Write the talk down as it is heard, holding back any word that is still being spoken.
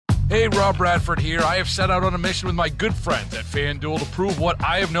Hey, Rob Bradford here. I have set out on a mission with my good friends at FanDuel to prove what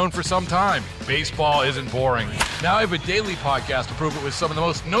I have known for some time. Baseball isn't boring. Now I have a daily podcast to prove it with some of the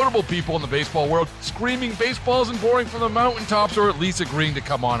most notable people in the baseball world, screaming baseball isn't boring from the mountaintops, or at least agreeing to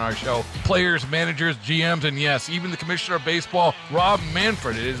come on our show. Players, managers, GMs, and yes, even the commissioner of baseball, Rob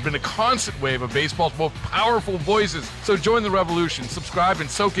Manfred. It has been a constant wave of baseball's most powerful voices. So join the revolution. Subscribe and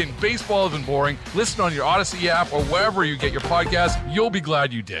soak in Baseball Isn't Boring. Listen on your Odyssey app or wherever you get your podcasts. You'll be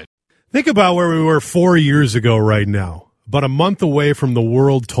glad you did. Think about where we were 4 years ago right now, about a month away from the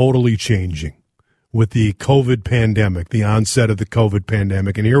world totally changing with the COVID pandemic, the onset of the COVID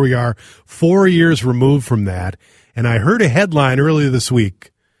pandemic. And here we are 4 years removed from that. And I heard a headline earlier this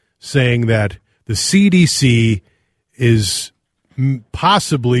week saying that the CDC is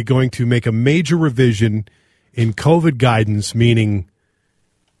possibly going to make a major revision in COVID guidance, meaning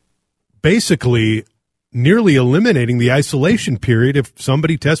basically nearly eliminating the isolation period if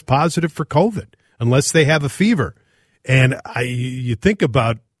somebody tests positive for COVID, unless they have a fever. And you think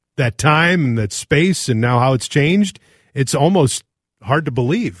about that time and that space and now how it's changed, it's almost hard to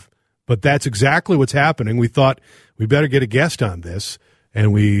believe. But that's exactly what's happening. We thought we better get a guest on this,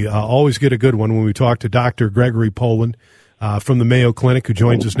 and we always get a good one when we talk to Dr. Gregory Poland from the Mayo Clinic, who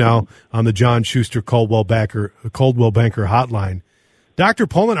joins us now on the John Schuster Coldwell Banker Hotline. Dr.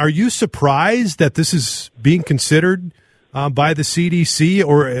 Poland, are you surprised that this is being considered by the CDC,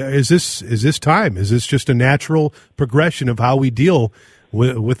 or is this time? Is this just a natural progression of how we deal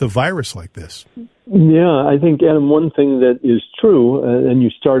with a virus like this? Yeah, I think, Adam, one thing that is true, and you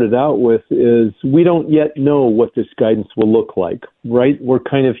started out with, is we don't yet know what this guidance will look like, right? We're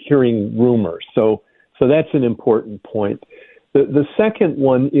kind of hearing rumors. So that's an important point. The second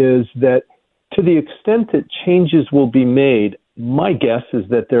one is that to the extent that changes will be made, my guess is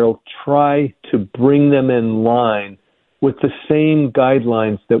that they'll try to bring them in line with the same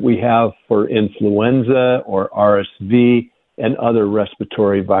guidelines that we have for influenza or RSV and other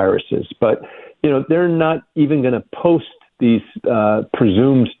respiratory viruses. But, they're not even going to post these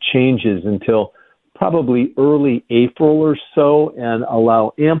presumed changes until probably early April or so, and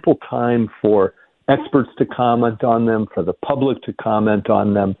allow ample time for experts to comment on them, for the public to comment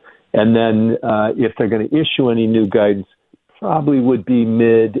on them. And then if they're going to issue any new guidance, probably would be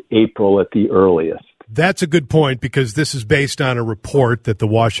mid-April at the earliest. That's a good point, because this is based on a report that the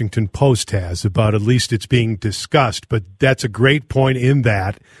Washington Post has about, at least it's being discussed. But that's a great point in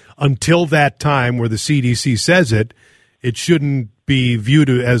that until that time where the CDC says it, it shouldn't be viewed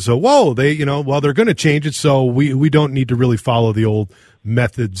as they're going to change it, so we don't need to really follow the old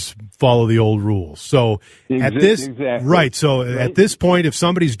methods, follow the old rules. So at this point, if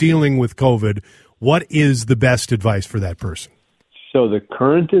somebody's dealing with COVID, what is the best advice for that person? So the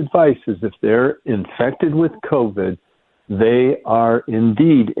current advice is if they're infected with COVID, they are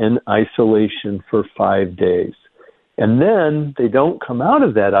indeed in isolation for 5 days. And then they don't come out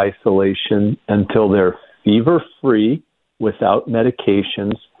of that isolation until they're fever-free, without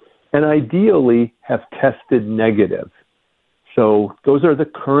medications, and ideally have tested negative. So those are the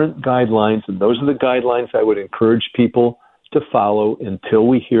current guidelines, and those are the guidelines I would encourage people to follow until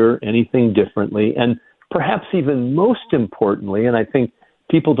we hear anything differently. And perhaps even most importantly, and I think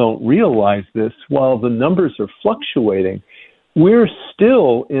people don't realize this, while the numbers are fluctuating, we're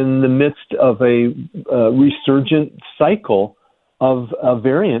still in the midst of a resurgent cycle of a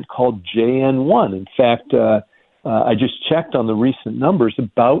variant called JN1. In fact, I just checked on the recent numbers.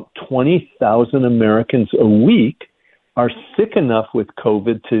 About 20,000 Americans a week are sick enough with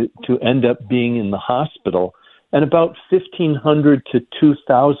COVID to end up being in the hospital, and about 1,500 to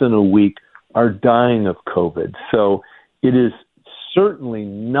 2,000 a week are dying of COVID. So it is certainly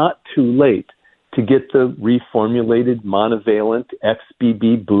not too late to get the reformulated monovalent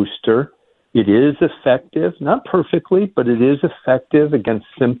XBB booster. It is effective, not perfectly, but it is effective against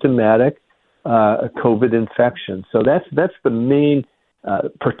symptomatic COVID infection. So that's the main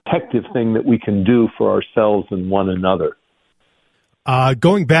protective thing that we can do for ourselves and one another.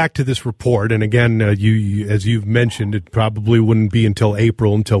 Going back to this report, and again, you as you've mentioned, it probably wouldn't be until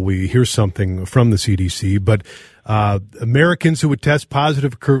April until we hear something from the CDC, but Americans who would test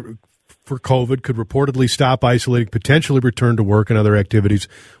positive for COVID could reportedly stop isolating, potentially return to work and other activities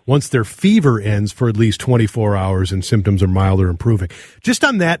once their fever ends for at least 24 hours and symptoms are mild or improving. Just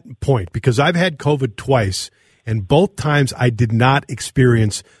on that point, because I've had COVID twice, and both times I did not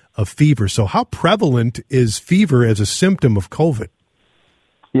experience a fever. So how prevalent is fever as a symptom of COVID?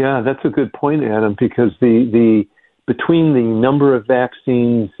 Yeah, that's a good point, Adam, because the between the number of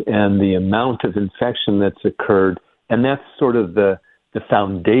vaccines and the amount of infection that's occurred, and that's sort of the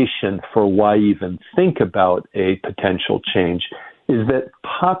foundation for why even think about a potential change. is that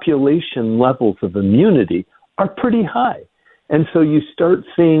population levels of immunity are pretty high. And so you start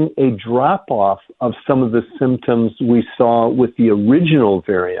seeing a drop-off of some of the symptoms we saw with the original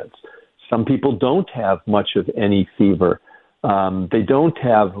variants. Some people don't have much of any fever. They don't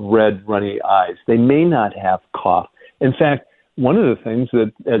have red, runny eyes. They may not have cough. In fact, one of the things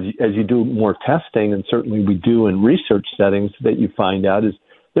that as you do more testing, and certainly we do in research settings, that you find out is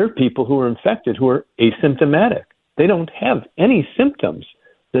there are people who are infected who are asymptomatic. They don't have any symptoms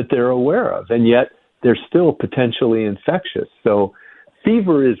that they're aware of, and yet they're still potentially infectious. So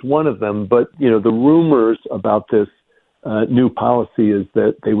fever is one of them, but the rumors about this new policy is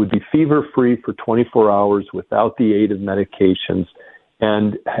that they would be fever-free for 24 hours without the aid of medications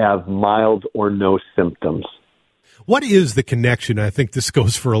and have mild or no symptoms. What is the connection? I think this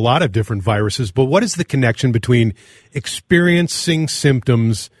goes for a lot of different viruses, but what is the connection between experiencing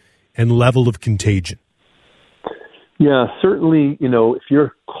symptoms and level of contagion? Yeah, certainly, if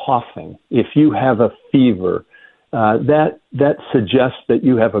you're coughing, if you have a fever, that suggests that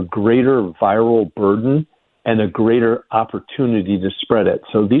you have a greater viral burden and a greater opportunity to spread it.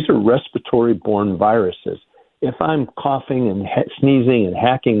 So these are respiratory-borne viruses. If I'm coughing and sneezing and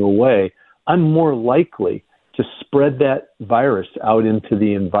hacking away, I'm more likely to spread that virus out into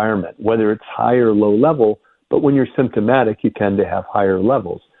the environment, whether it's high or low level. But when you're symptomatic, you tend to have higher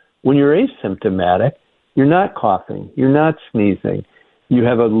levels. When you're asymptomatic, you're not coughing, you're not sneezing, you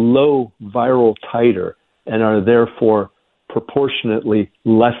have a low viral titer and are therefore proportionately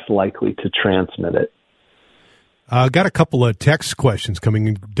less likely to transmit it. Got a couple of text questions coming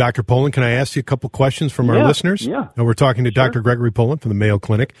in. Dr. Poland, can I ask you a couple questions from our listeners? Yeah. We're talking to Sure. Dr. Gregory Poland from the Mayo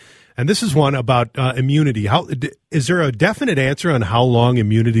Clinic. And this is one about immunity. Is there a definite answer on how long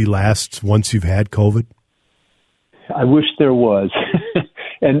immunity lasts once you've had COVID? I wish there was.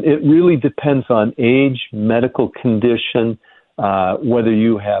 And it really depends on age, medical condition, whether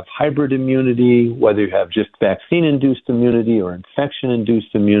you have hybrid immunity, whether you have just vaccine-induced immunity or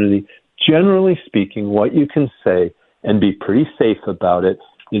infection-induced immunity. Generally speaking, what you can say and be pretty safe about it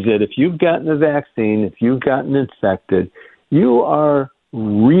is that if you've gotten a vaccine, if you've gotten infected, you are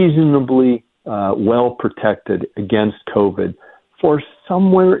reasonably well protected against COVID for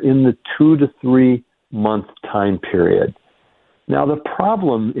somewhere in the 2 to 3 month time period. Now, the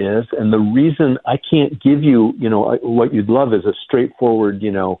problem is, and the reason I can't give you, what you'd love is a straightforward,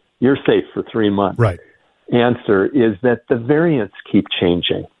 you're safe for 3 months right. answer, is that the variants keep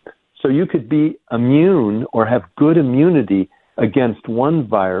changing. So you could be immune or have good immunity against one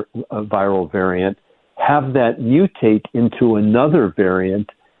viral variant, have that mutate into another variant,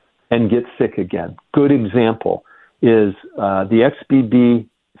 and get sick again. Good example is the XBB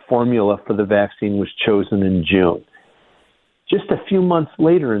formula for the vaccine was chosen in June. Just a few months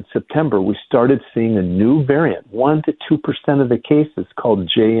later in September, we started seeing a new variant, 1% to 2% of the cases,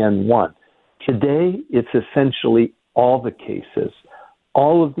 called JN1. Today, it's essentially all the cases.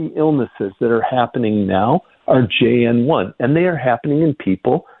 All of the illnesses that are happening now are JN1, and they are happening in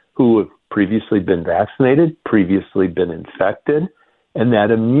people who have previously been vaccinated, previously been infected, and that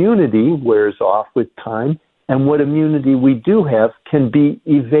immunity wears off with time, and what immunity we do have can be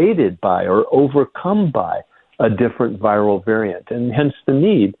evaded by or overcome by a different viral variant, and hence the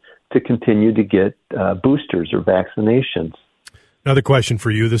need to continue to get boosters or vaccinations. Another question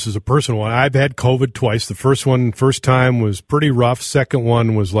for you. This is a personal one. I've had COVID twice. The first time was pretty rough. Second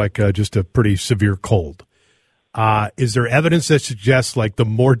one was like just a pretty severe cold. Is there evidence that suggests like the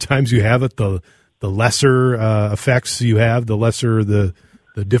more times you have it, the lesser effects you have, the lesser the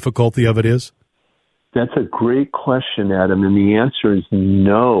difficulty of it is? That's a great question, Adam, and the answer is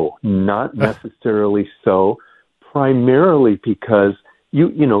no, not necessarily so, primarily because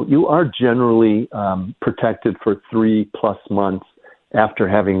you are generally protected for 3+ months after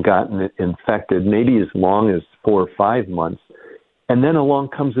having gotten it infected, maybe as long as 4 or 5 months. And then along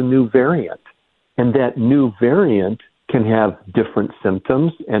comes a new variant. And that new variant can have different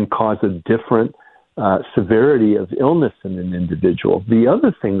symptoms and cause a different severity of illness in an individual. The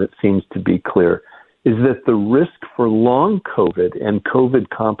other thing that seems to be clear is that the risk for long COVID and COVID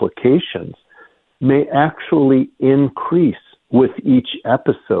complications may actually increase with each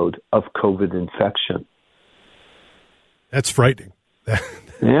episode of COVID infection. That's frightening.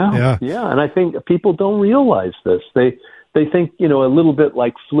 Yeah. And I think people don't realize this. They think, a little bit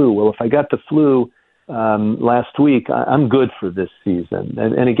like flu. Well, if I got the flu last week, I'm good for this season.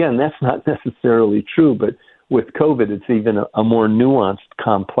 And again, that's not necessarily true, but with COVID, it's even a more nuanced,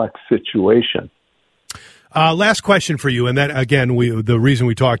 complex situation. Last question for you, and that again, the reason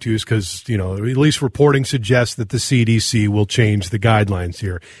we talked to you is because at least reporting suggests that the CDC will change the guidelines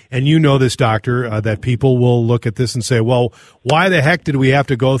here, and this, doctor, that people will look at this and say, "Well, why the heck did we have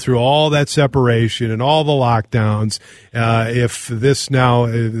to go through all that separation and all the lockdowns if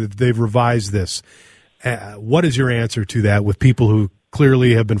they've revised this?" What is your answer to that with people who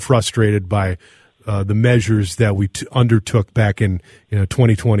clearly have been frustrated by the measures that we undertook back in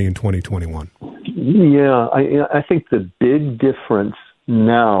 2020 and 2021? Yeah, I think the big difference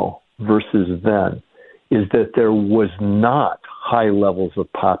now versus then is that there was not high levels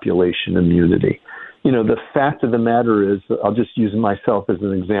of population immunity. The fact of the matter is, I'll just use myself as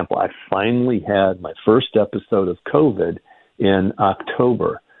an example. I finally had my first episode of COVID in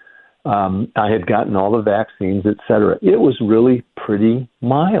October. I had gotten all the vaccines, et cetera. It was really pretty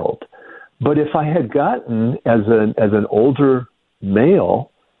mild. But if I had gotten, as an older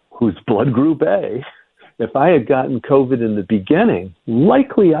male who's blood group A, if I had gotten COVID in the beginning,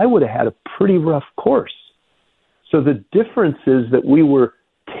 likely I would have had a pretty rough course. So the difference is that we were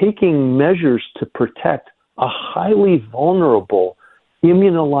taking measures to protect a highly vulnerable,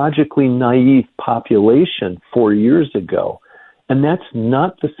 immunologically naive population 4 years ago. And that's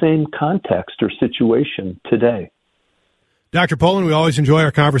not the same context or situation today. Dr. Poland, we always enjoy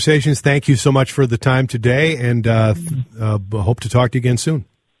our conversations. Thank you so much for the time today, and hope to talk to you again soon.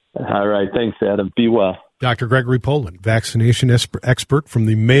 All right. Thanks, Adam. Be well. Dr. Gregory Poland, vaccination expert from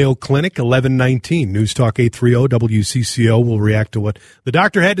the Mayo Clinic, 1119. News Talk 830 WCCO will react to what the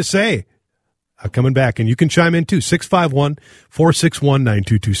doctor had to say. Coming back, and you can chime in too,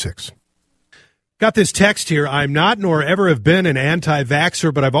 651-461-9226. Got this text here. I'm not nor ever have been an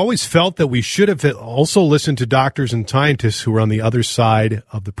anti-vaxxer, but I've always felt that we should have also listened to doctors and scientists who were on the other side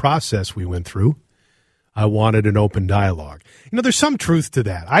of the process we went through. I wanted an open dialogue. There's some truth to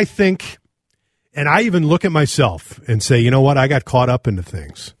that. I think, and I even look at myself and say, you know what, I got caught up into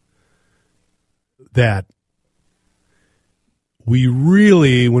things that we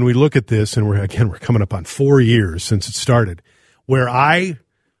really, when we look at this, and we're coming up on 4 years since it started, where I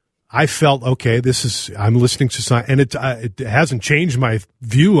felt, okay, I'm listening to science, and it hasn't changed my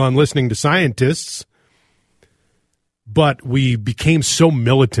view on listening to scientists, but we became so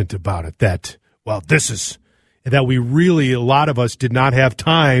militant about it that we really, a lot of us did not have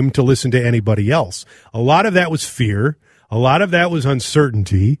time to listen to anybody else. A lot of that was fear. A lot of that was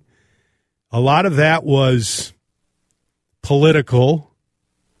uncertainty. A lot of that was political,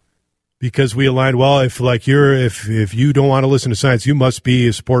 because we aligned, well, if you don't want to listen to science, you must be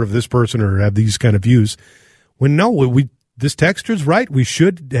a supporter of this person or have these kind of views. When no, this texter's right. We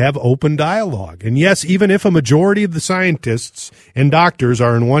should have open dialogue. And yes, even if a majority of the scientists and doctors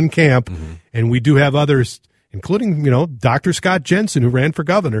are in one camp, and we do have others, including, Dr. Scott Jensen, who ran for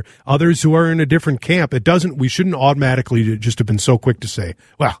governor, others who are in a different camp, we shouldn't automatically just have been so quick to say,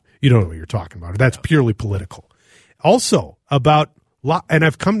 well, you don't know what you're talking about. That's purely political. Also,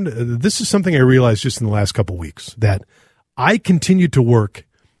 and this is something I realized just in the last couple of weeks, that I continued to work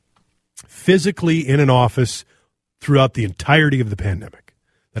physically in an office throughout the entirety of the pandemic,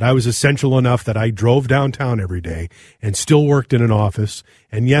 that I was essential enough that I drove downtown every day and still worked in an office.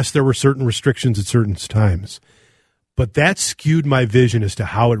 And yes, there were certain restrictions at certain times, but that skewed my vision as to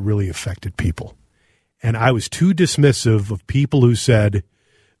how it really affected people. And I was too dismissive of people who said,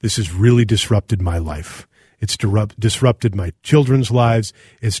 this has really disrupted my life. It's disrupted my children's lives.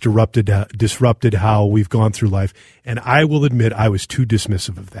 It's disrupted how we've gone through life. And I will admit I was too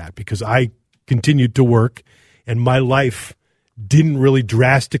dismissive of that, because I continued to work and my life didn't really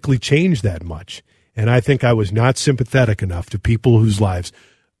drastically change that much. And I think I was not sympathetic enough to people whose lives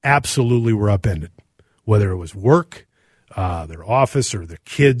absolutely were upended, whether it was work, their office, or their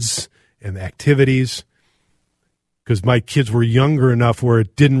kids and the activities. Because my kids were younger enough where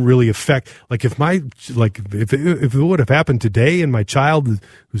it didn't really affect. If it would have happened today, and my child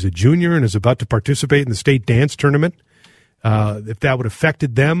who's a junior and is about to participate in the state dance tournament, if that would have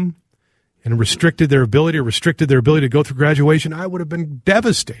affected them and restricted their ability to go through graduation, I would have been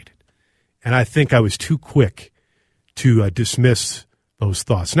devastated. And I think I was too quick to dismiss those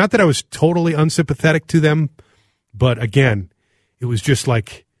thoughts. Not that I was totally unsympathetic to them, but again, it was just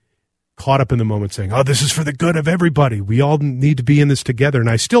caught up in the moment saying, oh, this is for the good of everybody. We all need to be in this together. And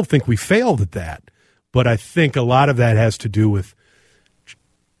I still think we failed at that. But I think a lot of that has to do with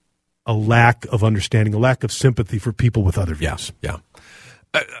a lack of understanding, a lack of sympathy for people with other views. Yeah.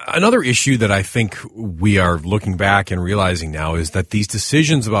 Another issue that I think we are looking back and realizing now is that these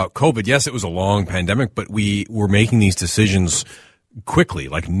decisions about COVID, yes, it was a long pandemic, but we were making these decisions quickly.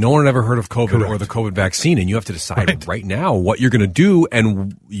 Like no one had ever heard of COVID Correct. or the COVID vaccine, and you have to decide right now what you're going to do,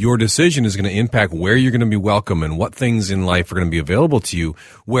 and your decision is going to impact where you're going to be welcome and what things in life are going to be available to you.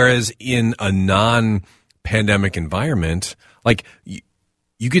 Whereas in a non-pandemic environment, like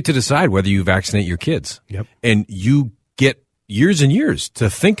you get to decide whether you vaccinate your kids. Yep. And you get years and years to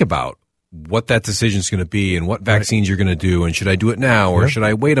think about what that decision is going to be and what vaccines you're going to do, and should I do it now or should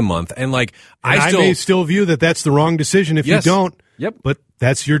I wait a month? And like, I may still view that that's the wrong decision if you don't. Yep. But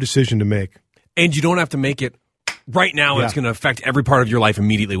that's your decision to make. And you don't have to make it right now. And it's going to affect every part of your life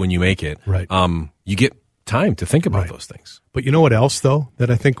immediately when you make it. Right. You get time to think about those things. But you know what else, though,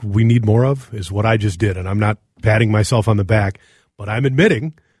 that I think we need more of is what I just did. And I'm not patting myself on the back, but I'm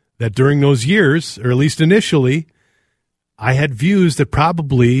admitting that during those years, or at least initially, I had views that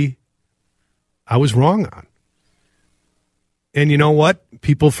probably I was wrong on. And you know what?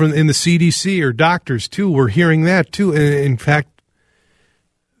 People from in the CDC or doctors, too, were hearing that, too. In fact,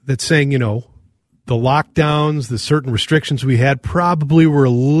 that's saying, you know, the lockdowns, the certain restrictions we had probably were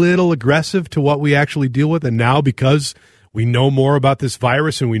a little aggressive to what we actually deal with. And now because we know more about this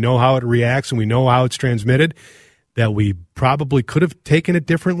virus and we know how it reacts and we know how it's transmitted, that we probably could have taken it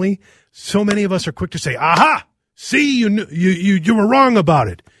differently. So many of us are quick to say, aha, see, you were wrong about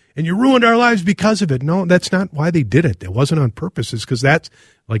it. And you ruined our lives because of it. No, that's not why they did it. It wasn't on purpose. It's because that's,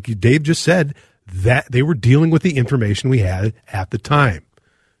 like Dave just said, that they were dealing with the information we had at the time.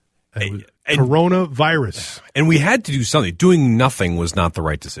 And coronavirus. And we had to do something. Doing nothing was not the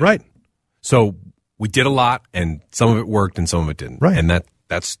right decision. Right. So we did a lot, and some of it worked and some of it didn't. Right. And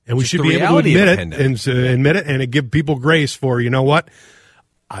that's and we should be able to admit it and give people grace for, you know what?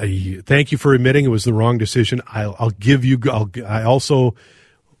 I thank you for admitting it was the wrong decision. I'll give you. I also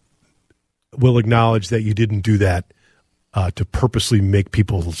will acknowledge that you didn't do that to purposely make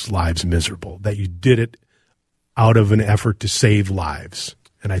people's lives miserable. That you did it out of an effort to save lives,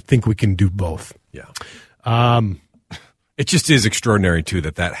 and I think we can do both. Yeah. It just is extraordinary too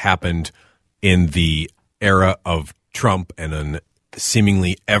that happened in the era of Trump and an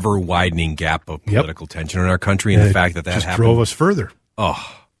seemingly ever widening gap of political tension in our country, and the fact that just happened drove us further.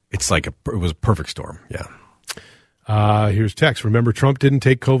 Oh, it's like it was a perfect storm. Yeah. Here's text. Remember, Trump didn't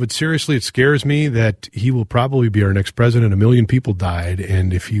take COVID seriously. It scares me that he will probably be our next president. 1 million people died,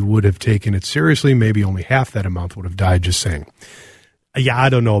 and if he would have taken it seriously, maybe only half that amount would have died. Just saying. Yeah, I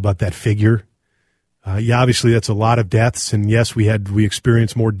don't know about that figure. Obviously that's a lot of deaths, and yes, we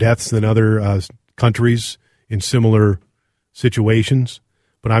experienced more deaths than other countries in similar situations.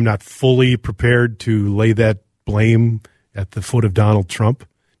 But I'm not fully prepared to lay that blame at the foot of Donald Trump.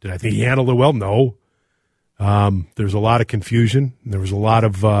 Did I think he handled it well? No. There's a lot of confusion. There was a lot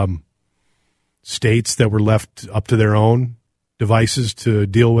of states that were left up to their own devices to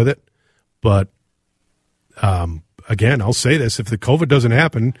deal with it. But again, I'll say this: if the COVID doesn't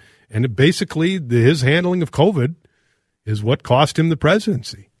happen, and basically his handling of COVID is what cost him the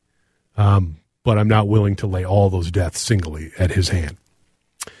presidency. But I'm not willing to lay all those deaths singly at his hand.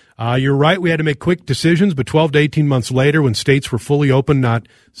 You're right. We had to make quick decisions, but 12 to 18 months later, when states were fully open, not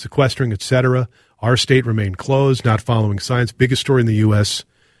sequestering, etc., our state remained closed, not following science. Biggest story in the U.S.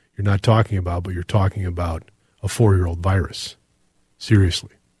 you're not talking about, but you're talking about a 4-year-old virus.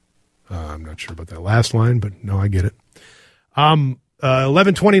 Seriously. I'm not sure about that last line, but no, I get it.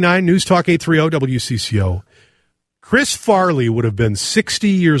 11:29, News Talk 830 WCCO. Chris Farley would have been 60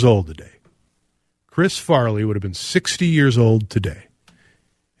 years old today. Chris Farley would have been 60 years old today.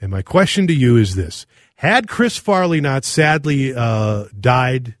 And my question to you is this. Had Chris Farley not sadly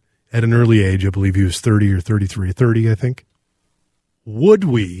died at an early age, I believe he was 30 or 33, 30, I think, would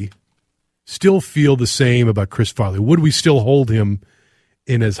we still feel the same about Chris Farley? Would we still hold him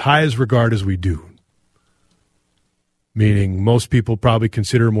in as high as regard as we do? Meaning most people probably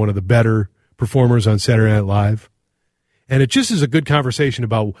consider him one of the better performers on Saturday Night Live. And it just is a good conversation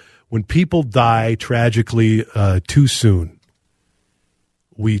about when people die tragically too soon.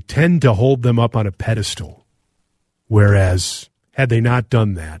 We tend to hold them up on a pedestal, whereas had they not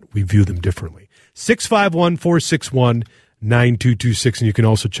done that, we view them differently. 651-461-9226, and you can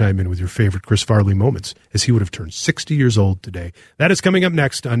also chime in with your favorite Chris Farley moments, as he would have turned 60 years old today. That is coming up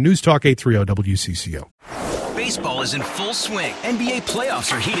next on News Talk 830 WCCO. Baseball is in full swing. NBA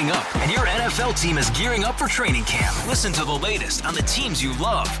playoffs are heating up, and your NFL team is gearing up for training camp. Listen to the latest on the teams you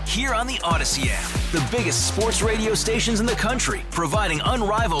love here on the Odyssey app. The biggest sports radio stations in the country, providing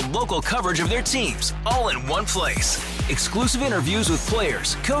unrivaled local coverage of their teams, all in one place. Exclusive interviews with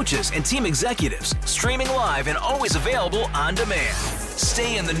players, coaches, and team executives, streaming live and always available on demand.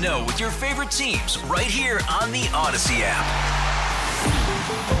 Stay in the know with your favorite teams right here on the Odyssey app.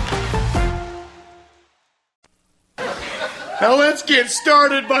 Now let's get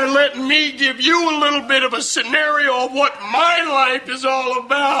started by letting me give you a little bit of a scenario of what my life is all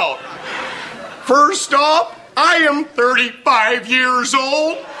about. First off, I am 35 years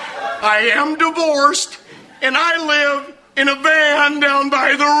old, I am divorced, and I live in a van down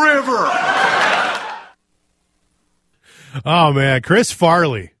by the river. Oh, man, Chris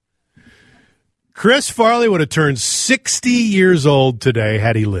Farley. Chris Farley would have turned 60 years old today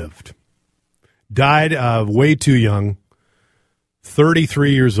had he lived. Died way too young.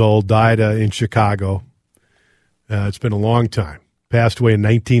 33 years old, died in Chicago. It's been a long time. Passed away in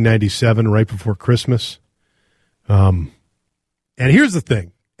 1997, right before Christmas. And here's the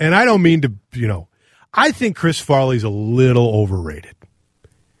thing, and I don't mean to, I think Chris Farley's a little overrated.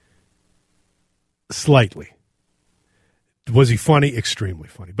 Slightly. Was he funny? Extremely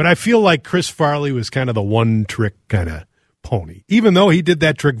funny. But I feel like Chris Farley was kind of the one-trick kind of pony, even though he did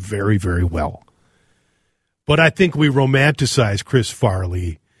that trick very, very well. But I think we romanticize Chris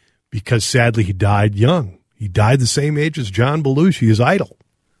Farley because, sadly, he died young. He died the same age as John Belushi, his idol.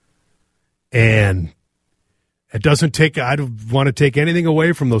 And it doesn't take, I don't want to take anything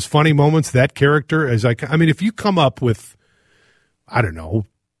away from those funny moments, that character. I mean, if you come up with, I don't know,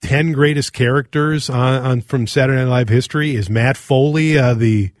 10 greatest characters from Saturday Night Live history, is Matt Foley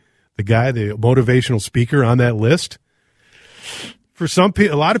the guy, the motivational speaker, on that list? For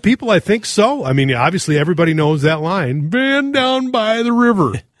a lot of people, I think so. I mean, obviously, everybody knows that line, "Van down by the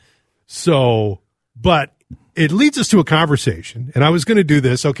river." So, but it leads us to a conversation, and I was going to do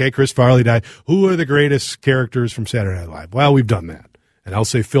this. Okay, Chris Farley died. Who are the greatest characters from Saturday Night Live? Well, we've done that. And I'll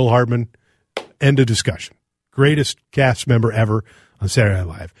say Phil Hartman, end of discussion. Greatest cast member ever on Saturday Night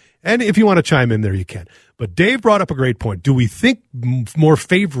Live. And if you want to chime in there, you can. But Dave brought up a great point. Do we think more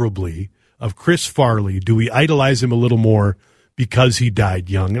favorably of Chris Farley? Do we idolize him a little more because he died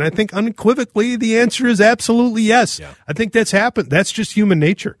young? And I think unequivocally the answer is absolutely yes. Yeah. I think that's happened. That's just human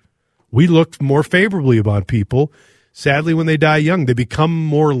nature. We look more favorably upon people. Sadly, when they die young, they become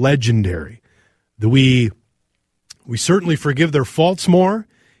more legendary. We certainly forgive their faults more,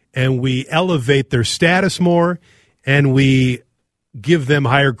 and we elevate their status more, and we give them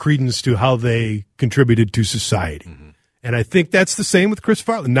higher credence to how they contributed to society. Mm-hmm. And I think that's the same with Chris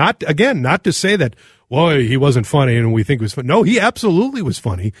Farley. Not to say that, well, he wasn't funny and we think he was funny. No, he absolutely was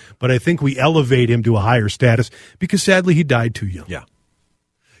funny, but I think we elevate him to a higher status because, sadly, he died too young. Yeah.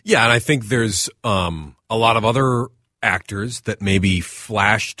 Yeah, and I think there's a lot of other actors that maybe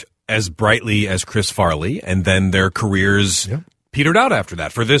flashed as brightly as Chris Farley, and then their careers petered out after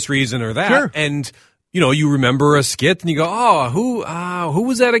that for this reason or that. Sure. And, you remember a skit and you go, oh, who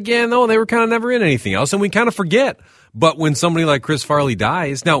was that again? Oh, they were kind of never in anything else, and we kind of forget. But when somebody like Chris Farley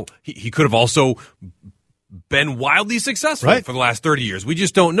dies, now he could have also been wildly successful for the last 30 years. We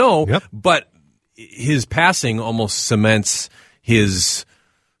just don't know. Yep. But his passing almost cements his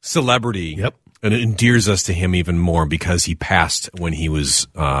celebrity, and it endears us to him even more because he passed when he was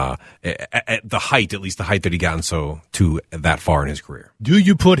at the height, at least the height that he gotten to that far in his career. Do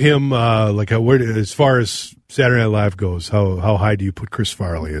you put him as far as Saturday Night Live goes? How high do you put Chris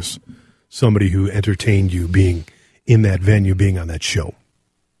Farley as somebody who entertained you, being in that venue, being on that show?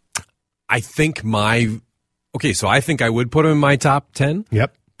 I think I think I would put him in my top 10.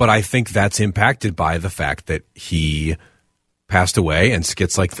 Yep, but I think that's impacted by the fact that he passed away, and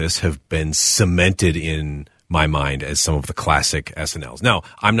skits like this have been cemented in my mind as some of the classic SNLs. Now,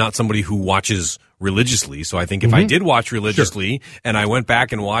 I'm not somebody who watches religiously, so I think if I did watch religiously and I went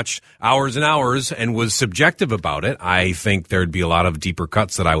back and watched hours and hours and was subjective about it, I think there'd be a lot of deeper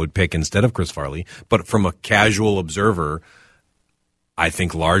cuts that I would pick instead of Chris Farley. But from a casual observer, I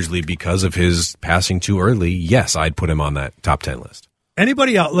think largely because of his passing too early, yes, I'd put him on that top 10 list.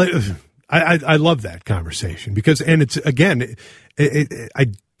 Anybody else? I love that conversation because, and it's, again, I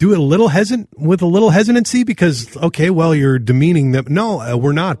do it with a little hesitancy because, okay, well, you're demeaning them. No,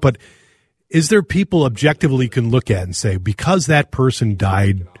 we're not. But is there people objectively can look at and say, because that person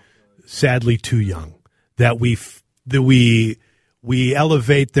died sadly too young, that we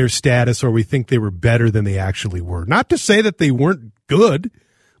elevate their status, or we think they were better than they actually were? Not to say that they weren't good,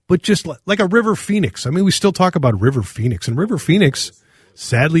 but just like a River Phoenix. I mean, we still talk about River Phoenix, and River Phoenix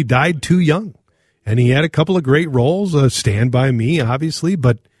sadly died too young. And he had a couple of great roles, Stand By Me, obviously,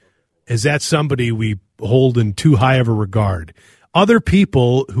 but is that somebody we hold in too high of a regard? Other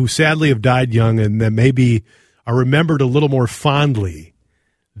people who sadly have died young and that maybe are remembered a little more fondly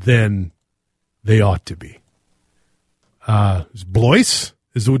than they ought to be. Is Blois?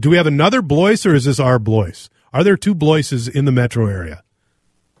 Do we have another Blois, or is this our Blois? Are there two Bloises in the metro area?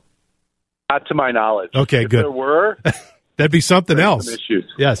 Not to my knowledge. Okay, if good. There were. That'd be something else. Some issues.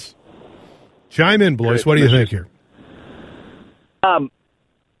 Yes. Chime in, Blois. What do you think here?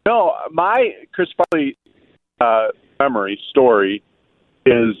 No, my Chris Farley story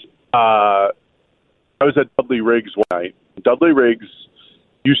is I was at Dudley Riggs one night. Dudley Riggs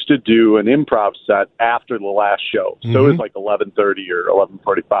used to do an improv set after the last show. So it was like 11:30 or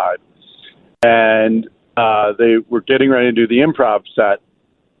 11:45. And they were getting ready to do the improv set,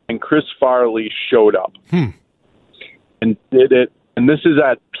 and Chris Farley showed up and did it. And this is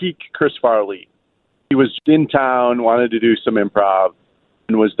at peak Chris Farley. He was in town, wanted to do some improv,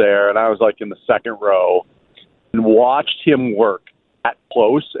 and was there. And I was like in the second row and watched him work at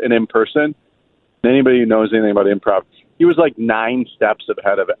close and in person. And anybody who knows anything about improv, he was like 9 steps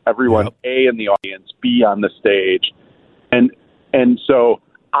ahead of everyone, A, in the audience, B, on the stage. And so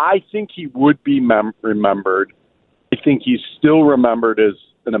I think he would be remembered. I think he's still remembered as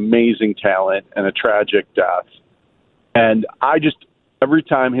an amazing talent and a tragic death. And I just, every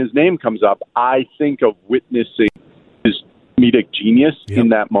time his name comes up, I think of witnessing his comedic genius in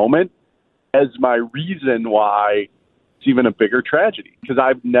that moment as my reason why it's even a bigger tragedy. Because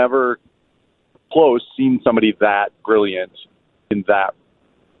I've never close seen somebody that brilliant in that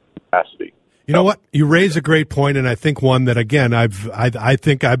capacity. You know what? You raise a great point, and I think one that, again, I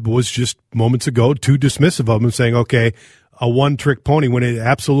think I was just moments ago too dismissive of him, saying, okay, a one-trick pony, when it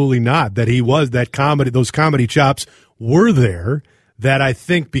absolutely not. That he was, that comedy, those comedy chops were there, that I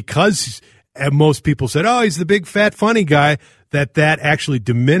think because most people said, oh, he's the big, fat, funny guy, that actually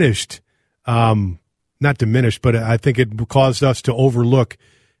diminished, not diminished, but I think it caused us to overlook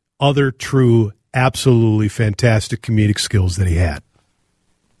other true, absolutely fantastic comedic skills that he had.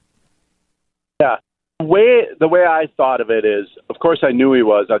 Yeah. The way I thought of it is, of course I knew he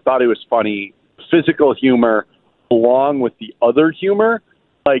was. I thought he was funny. Physical humor along with the other humor.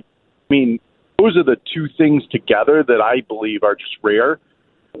 Like, I mean, those are the two things together that I believe are just rare.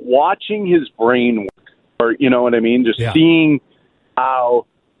 Watching his brain work, or you know what I mean? Just seeing how,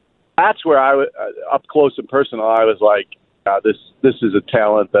 that's where I was, up close and personal, I was like, this is a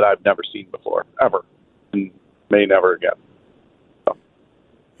talent that I've never seen before, ever, and may never again. So.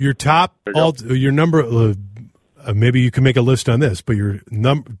 Your top, your number, maybe you can make a list on this, but your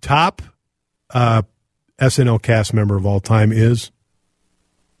top SNL cast member of all time is?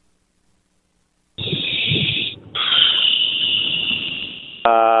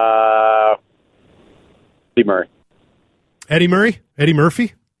 Eddie Murray. Eddie Murray? Eddie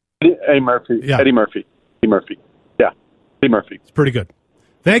Murphy? Eddie Murphy. Yeah. Eddie Murphy. Eddie Murphy. Yeah. Eddie Murphy. It's pretty good.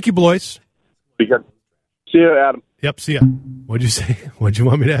 Thank you, Blois. Pretty good. See you, Adam. Yep, see ya. What'd you say? What'd you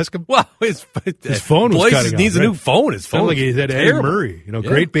want me to ask him? Well, his phone was cutting needs off, a new phone. His phone like he said Eddie Murray. You know,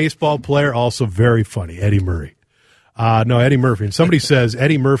 great baseball player, also very funny. Eddie Murray. No, Eddie Murphy. And somebody says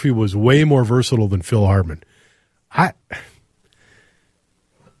Eddie Murphy was way more versatile than Phil Hartman. I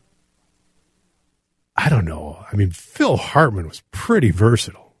don't know. I mean, Phil Hartman was pretty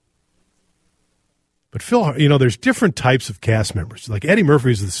versatile. But Phil, you know, there's different types of cast members. Like Eddie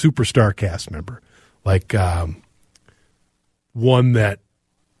Murphy is the superstar cast member. Like one that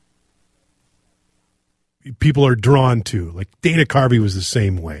people are drawn to. Like Dana Carvey was the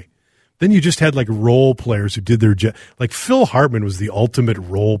same way. Then you just had like role players who did their job. Like Phil Hartman was the ultimate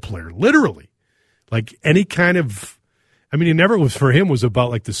role player, literally. Like any kind of, I mean, he never was, for him, was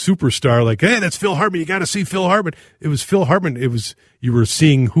about like the superstar, like, hey, that's Phil Hartman. You got to see Phil Hartman. It was Phil Hartman. It was, you were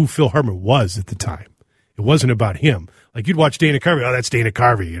seeing who Phil Hartman was at the time. It wasn't about him. Like you'd watch Dana Carvey. Oh, that's Dana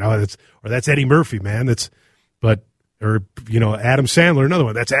Carvey. You know, that's Eddie Murphy, man. Or, you know, Adam Sandler, another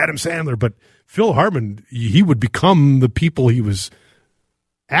one. That's Adam Sandler. But Phil Hartman, he would become the people he was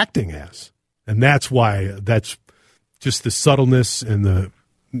acting as. And that's why, that's just the subtleness and the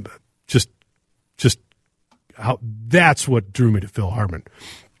just how, that's what drew me to Phil Hartman.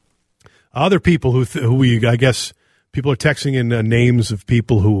 Other people who we, I guess, people are texting in names of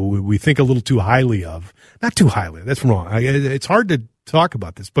people who we think a little too highly of. Not too highly. That's wrong. It's hard to talk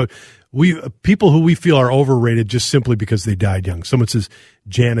about this, but people who we feel are overrated just simply because they died young. Someone says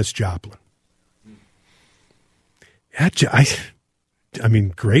Janis Joplin. I mean,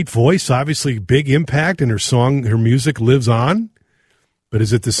 great voice, obviously big impact, and her music lives on. But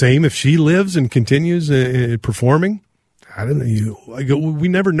is it the same if she lives and continues performing? I don't know. We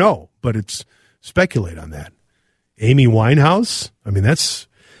never know, but it's speculate on that. Amy Winehouse, I mean,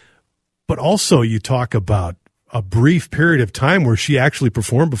 but also you talk about a brief period of time where she actually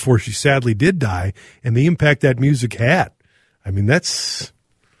performed before she sadly did die, and the impact that music had. I mean, that's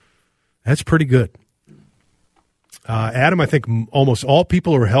pretty good. Adam, I think almost all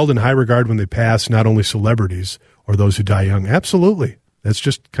people are held in high regard when they pass, not only celebrities or those who die young. Absolutely. That's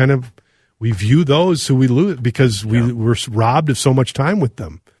just kind of, we view those who we lose because we were robbed of so much time with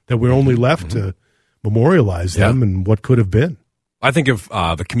them that we're only left to memorialize them and what could have been. I think of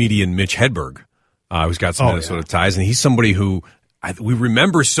the comedian Mitch Hedberg, who's got some Minnesota ties, and he's somebody who we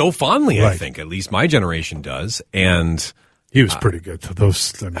remember so fondly, right. I think, at least my generation does. And he was pretty good.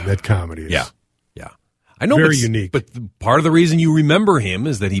 That comedy is I know, very unique. But part of the reason you remember him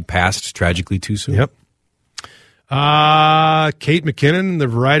is that he passed tragically too soon. Yep. Kate McKinnon, the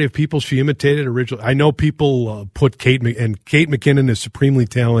variety of people she imitated originally. I know people put Kate McKinnon is supremely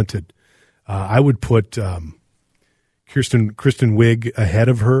talented. I would put Kristen Wiig ahead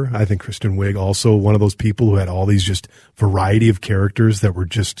of her. I think Kristen Wiig also one of those people who had all these just variety of characters that were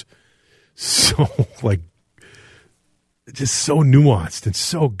just so just so nuanced and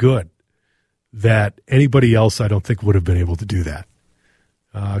so good that anybody else I don't think would have been able to do that.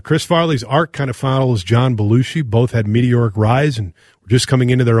 Chris Farley's arc kind of follows John Belushi. Both had meteoric rise and were just coming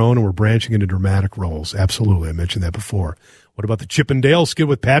into their own and were branching into dramatic roles. Absolutely. I mentioned that before. What about the Chip and Dale skit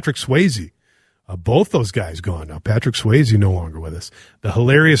with Patrick Swayze? Both those guys gone now. Patrick Swayze no longer with us. The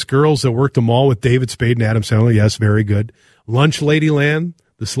hilarious girls that worked the mall with David Spade and Adam Sandler. Yes, very good. Lunch Ladyland,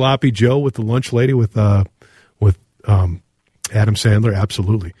 the Sloppy Joe with the lunch lady with Adam Sandler.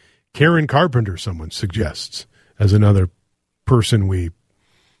 Absolutely. Karen Carpenter, someone suggests, as another person we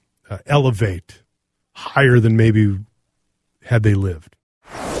elevate higher than maybe had they lived.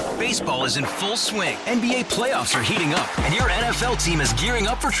 Baseball is in full swing. NBA playoffs are heating up, and your NFL team is gearing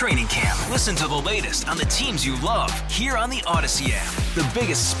up for training camp. Listen to the latest on the teams you love here on the Odyssey app. The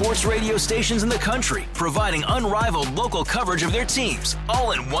biggest sports radio stations in the country, providing unrivaled local coverage of their teams,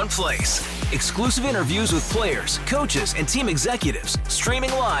 all in one place. Exclusive interviews with players, coaches, and team executives,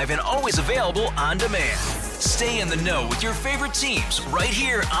 streaming live and always available on demand. Stay in the know with your favorite teams right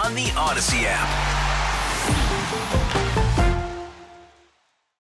here on the Odyssey app.